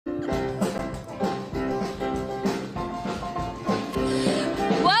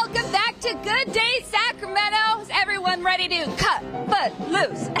ready to cut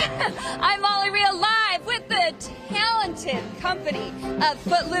Footloose. I'm Molly Real live with the talented company of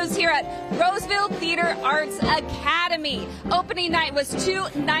Footloose here at Roseville Theatre Arts Academy. Opening night was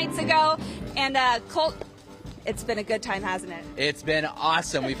 2 nights ago, and Colt, it's been a good time, hasn't it? It's been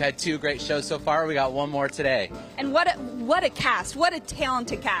awesome. We've had 2 great shows so far. We got 1 more today. And what a cast. What a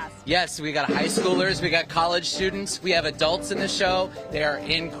talented cast. Yes, we got high schoolers, we got college students, we have adults in the show. They are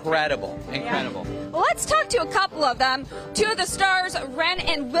incredible. Incredible. Yeah. Well, let's talk to a couple of them. 2 of the stars, Ren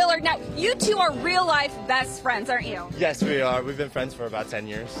and Willard. Now, you 2 are real life best friends, aren't you? Yes, we are. We've been friends for about 10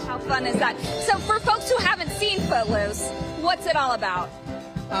 years. How fun is that? So for folks who haven't seen Footloose, what's it all about?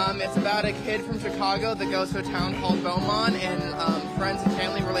 It's about a kid from Chicago that goes to a town called Beaumont, and friends and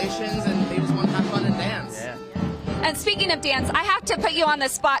family relations, and they just want to have fun and dance. Yeah. And speaking of dance, I have to put you on the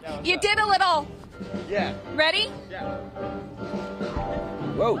spot. You did a little... Yeah. Ready? Yeah.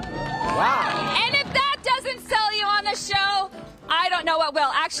 Whoa. Wow. And if that doesn't sell you on the show, I don't know what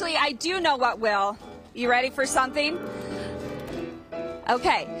will. Actually, I do know what will. You ready for something?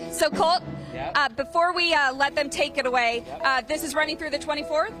 Okay, so Colt, before we let them take it away, this is running through the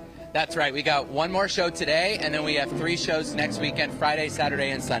 24th? That's right. We got 1 more show today, and then we have 3 shows next weekend, Friday,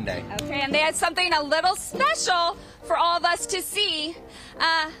 Saturday, and Sunday. Okay, and they had something a little special for all of us to see.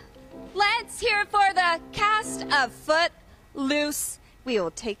 Let's hear it for the cast of Footloose. We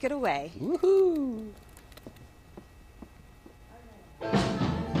will take it away. Woohoo!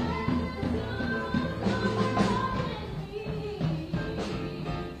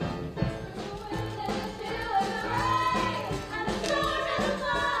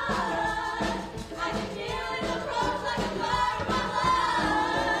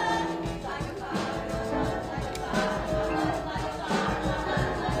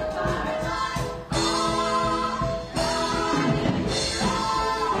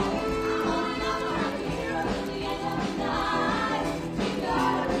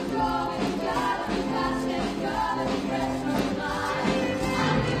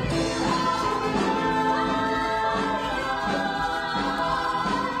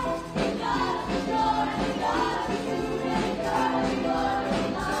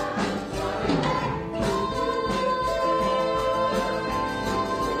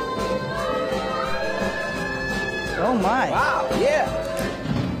 Oh my. Wow, yeah.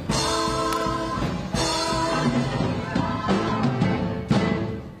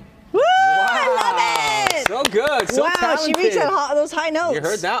 Woo! I love it! So good, so wow, talented. she reached those high notes. You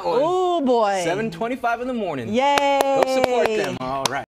heard that one. Oh boy. 7:25 in the morning. Yay! Go support them. All right.